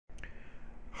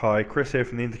Hi, Chris here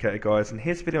from the Indicator Guys, and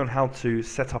here's a video on how to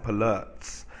set up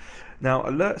alerts. Now,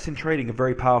 alerts in trading are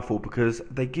very powerful because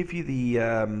they give you the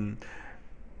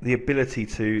ability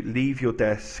to leave your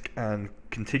desk and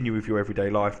continue with your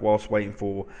everyday life whilst waiting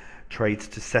for trades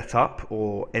to set up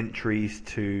or entries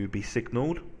to be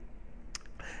signaled.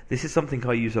 This is something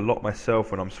I use a lot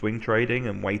myself when I'm swing trading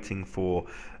and waiting for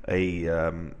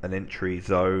an entry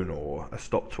zone or a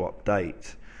stop to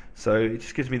update. So it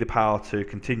just gives me the power to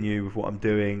continue with what I'm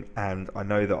doing, and I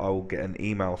know that I will get an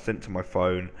email sent to my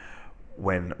phone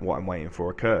when what I'm waiting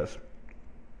for occurs.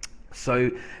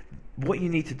 So what you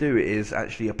need to do is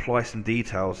actually apply some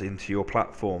details into your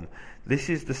platform. This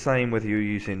is the same whether you're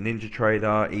using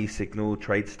NinjaTrader, eSignal,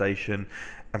 TradeStation,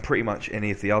 and pretty much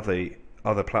any of the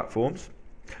other platforms.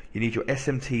 You need your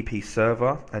SMTP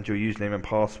server and your username and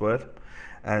password,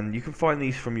 and you can find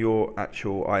these from your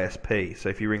actual ISP. So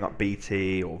if you ring up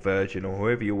BT or Virgin or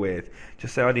whoever you're with,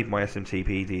 just say I need my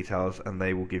SMTP details and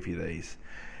they will give you these.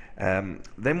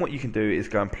 Then what you can do is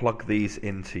go and plug these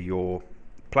into your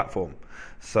platform.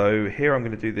 So here I'm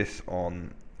going to do this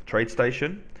on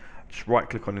TradeStation. Just right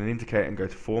click on an indicator and go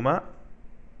to Format.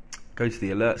 Go to the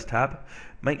Alerts tab.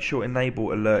 Make sure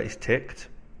Enable Alert is ticked.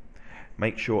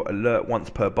 Make sure Alert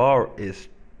Once Per Bar is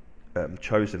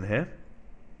chosen here.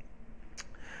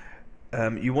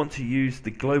 You want to use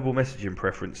the global messaging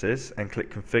preferences and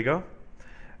click Configure.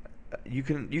 You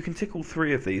can tick all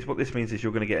three of these. What this means is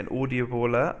you're going to get an audible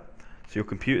alert, so your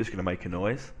computer's going to make a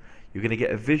noise. You're going to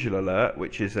get a visual alert,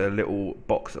 which is a little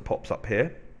box that pops up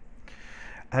here,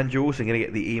 and you're also going to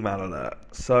get the email alert.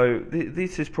 So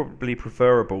this is probably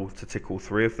preferable to tick all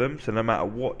three of them. So no matter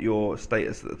what your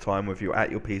status at the time, whether you're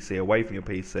at your PC, away from your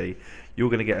PC, you're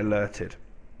going to get alerted.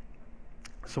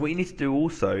 So what you need to do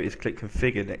also is click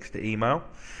Configure next to Email,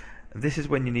 and this is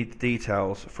when you need the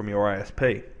details from your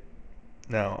ISP.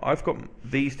 Now I've got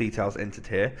these details entered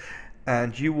here,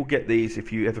 and you will get these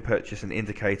if you ever purchase an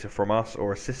indicator from us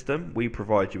or a system. We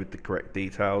provide you with the correct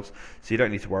details, so you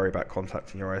don't need to worry about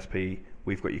contacting your ISP.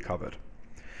 We've got you covered.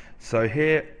 So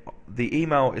here the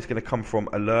email is going to come from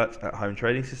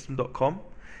alert@hometrading-system.com.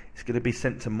 It's going to be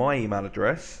sent to my email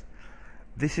address.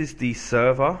 This is the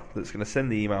server that's going to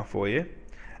send the email for you,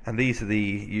 and these are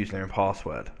the username and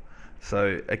password.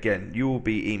 So again, you will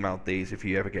be emailed these if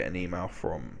you ever get an email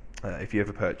from if you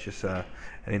ever purchase an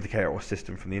indicator or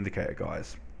system from the Indicator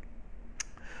Guys.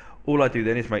 All I do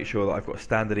then is make sure that I've got a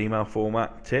standard email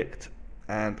format ticked,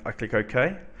 and I click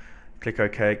OK. Click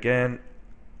OK again,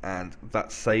 and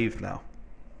that's saved now.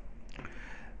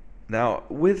 Now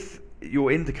with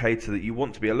your indicator that you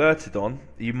want to be alerted on,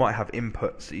 you might have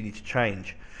inputs that you need to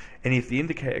change. Any of the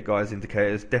Indicator Guys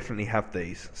indicators definitely have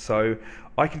these. So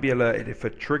I can be alerted if a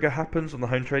trigger happens on the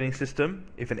home trading system,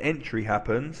 if an entry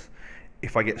happens,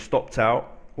 if I get stopped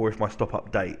out, or if my stop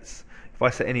updates. If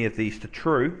I set any of these to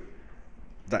true,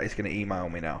 that is going to email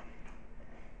me now.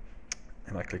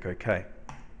 And I click OK.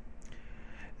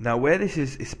 Now where this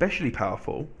is especially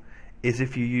powerful is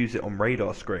if you use it on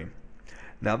radar screen.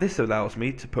 Now this allows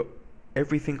me to put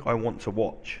everything I want to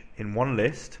watch in one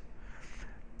list.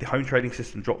 The home trading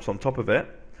system drops on top of it,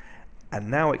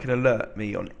 and now it can alert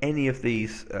me on any of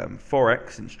these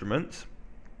Forex instruments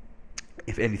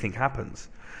if anything happens.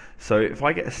 So if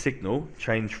I get a signal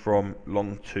change from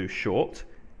long to short,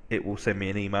 it will send me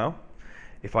an email.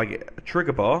 If I get a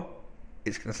trigger bar,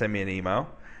 it's going to send me an email.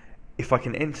 If I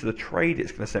can enter the trade,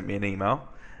 it's going to send me an email.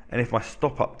 And if my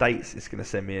stop updates, it's going to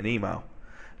send me an email.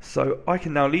 So I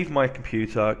can now leave my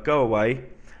computer, go away,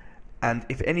 and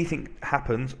if anything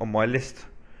happens on my list,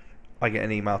 I get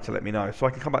an email to let me know. So I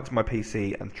can come back to my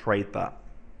PC and trade that.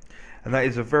 And that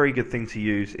is a very good thing to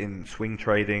use in swing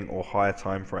trading or higher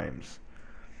time frames.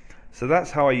 So that's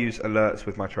how I use alerts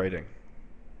with my trading.